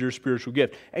use your spiritual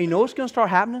gift. And you know what's going to start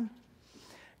happening?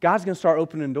 God's going to start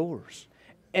opening doors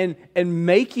and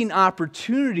making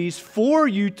opportunities for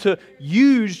you to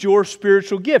use your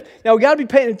spiritual gift. Now, we've got to be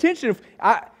paying attention.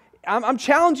 I'm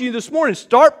challenging you this morning.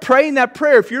 Start praying that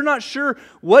prayer. If you're not sure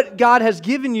what God has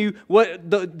given you, what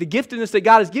the giftedness that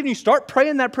God has given you, start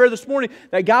praying that prayer this morning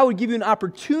that God would give you an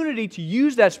opportunity to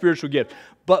use that spiritual gift.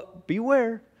 But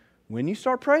beware, when you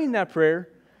start praying that prayer,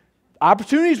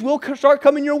 opportunities will start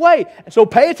coming your way. So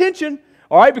pay attention,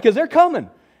 all right, because they're coming.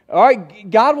 All right,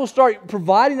 God will start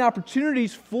providing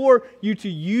opportunities for you to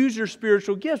use your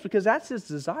spiritual gifts because that's His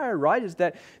desire, right? Is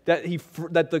that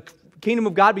the kingdom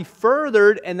of God be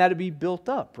furthered and that it be built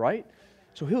up, right?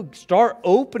 So He'll start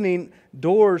opening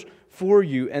doors for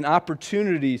you and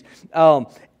opportunities.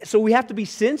 So we have to be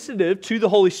sensitive to the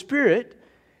Holy Spirit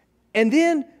and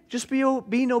then just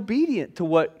being obedient to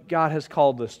what God has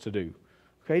called us to do.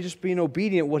 Okay, just being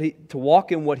obedient to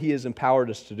walk in what He has empowered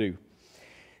us to do.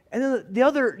 And then the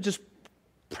other just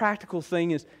practical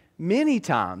thing is many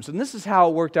times, and this is how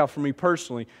it worked out for me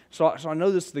personally, so I know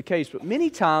this is the case, but many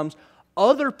times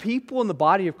other people in the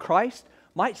body of Christ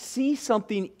might see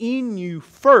something in you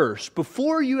first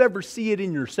before you ever see it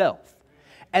in yourself.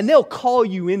 And they'll call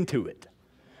you into it.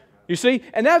 You see?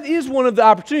 And that is one of the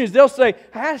opportunities. They'll say,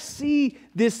 I see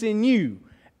this in you.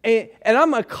 And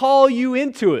I'm going to call you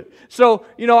into it. So,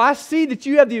 I see that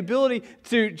you have the ability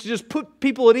to just put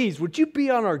people at ease. Would you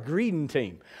be on our greeting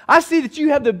team? I see that you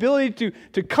have the ability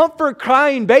to comfort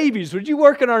crying babies. Would you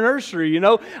work in our nursery,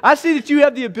 I see that you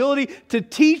have the ability to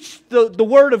teach the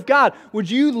Word of God. Would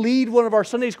you lead one of our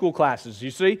Sunday school classes,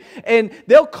 you see? And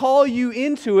they'll call you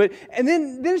into it. And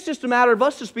then it's just a matter of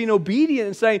us just being obedient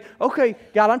and saying, okay,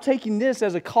 God, I'm taking this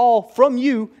as a call from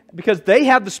you because they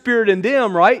have the Spirit in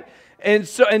them, right? And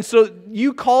so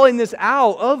you calling this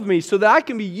out of me so that I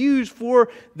can be used for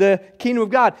the kingdom of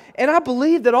God. And I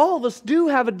believe that all of us do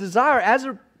have a desire,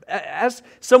 as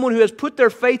someone who has put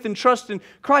their faith and trust in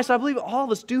Christ, I believe all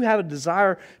of us do have a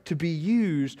desire to be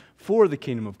used for the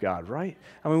kingdom of God, right?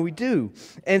 I mean, we do.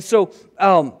 And so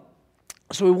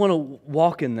we want to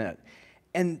walk in that.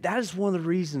 And that is one of the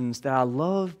reasons that I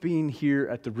love being here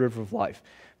at the River of Life,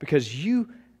 because you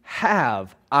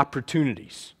have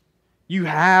opportunities. You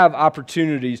have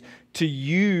opportunities to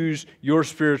use your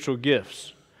spiritual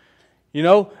gifts.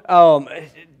 To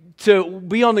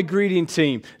be on the greeting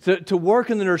team, to work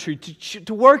in the nursery,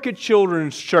 to work at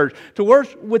children's church, to work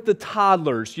with the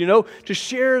toddlers, to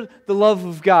share the love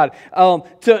of God,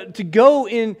 to go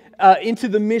into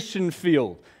the mission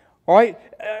field, all right?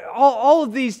 All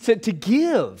of these, to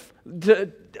give,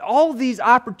 all of these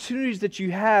opportunities that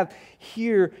you have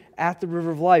here at the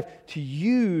River of Life to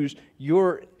use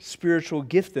your spiritual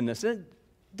giftedness. And it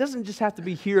doesn't just have to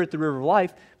be here at the River of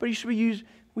Life, but we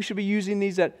should be using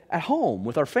these at home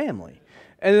with our family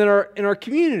and in our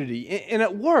community and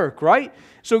at work, right?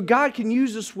 So God can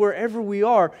use us wherever we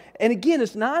are. And again,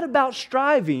 it's not about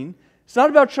striving. It's not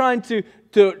about trying to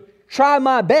try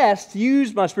my best to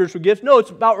use my spiritual gifts. No, it's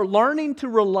about learning to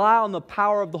rely on the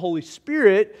power of the Holy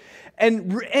Spirit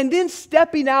and then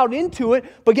stepping out into it.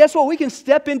 But guess what? We can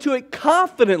step into it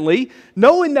confidently,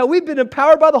 knowing that we've been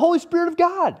empowered by the Holy Spirit of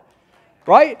God.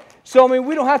 right? So, I mean,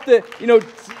 we don't have to,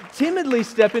 timidly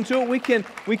step into it.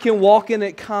 We can walk in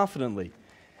it confidently.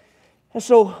 And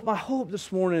so my hope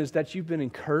this morning is that you've been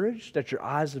encouraged, that your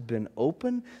eyes have been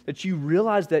open, that you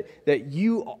realize that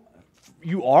you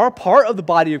are a part of the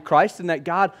body of Christ and that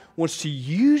God wants to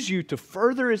use you to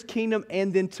further His kingdom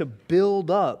and then to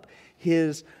build up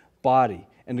His body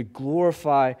and to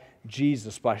glorify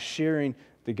Jesus by sharing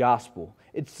the gospel.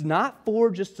 It's not for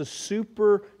just a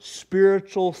super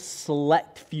spiritual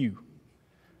select few.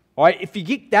 All right, if you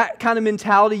get that kind of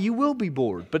mentality, you will be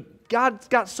bored. But God's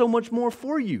got so much more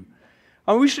for you.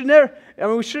 We shouldn't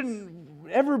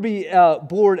ever be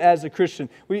bored as a Christian.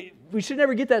 We should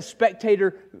never get that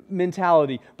spectator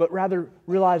mentality, but rather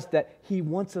realize that He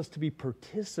wants us to be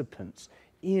participants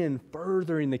in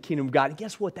furthering the kingdom of God. And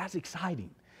guess what? That's exciting.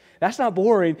 That's not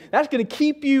boring. That's going to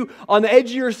keep you on the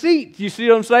edge of your seat. You see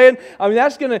what I'm saying? I mean,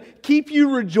 that's going to keep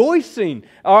you rejoicing.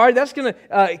 All right, that's going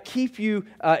to keep you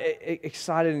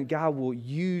excited, and God will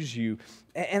use you.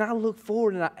 And I look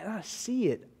forward, and I see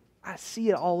it. I see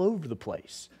it all over the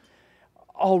place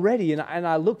already, and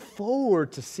I look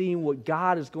forward to seeing what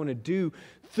God is going to do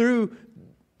through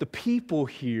the people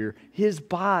here, His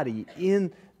body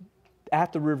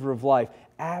at the River of Life,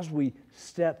 as we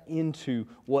step into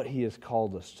what He has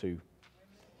called us to.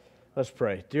 Let's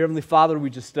pray. Dear Heavenly Father, we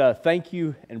just thank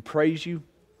You and praise You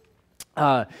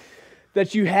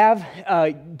that You have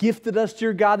gifted us,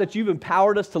 dear God, that You've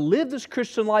empowered us to live this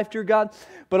Christian life, dear God,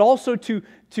 but also to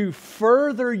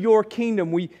further Your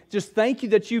kingdom. We just thank You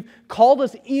that You've called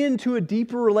us into a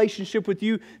deeper relationship with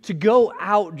You to go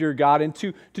out, dear God, and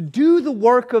to do the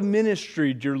work of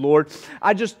ministry, dear Lord.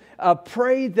 I just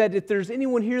pray that if there's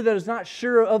anyone here that is not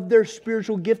sure of their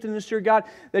spiritual giftedness, dear God,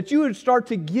 that You would start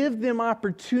to give them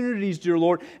opportunities, dear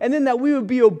Lord, and then that we would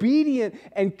be obedient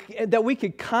and that we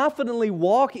could confidently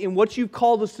walk in what You've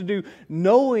called us to do,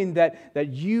 knowing that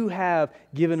You have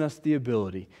given us the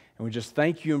ability. And we just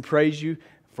thank You and praise You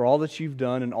for all that You've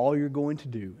done and all You're going to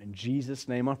do. In Jesus'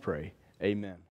 name I pray. Amen.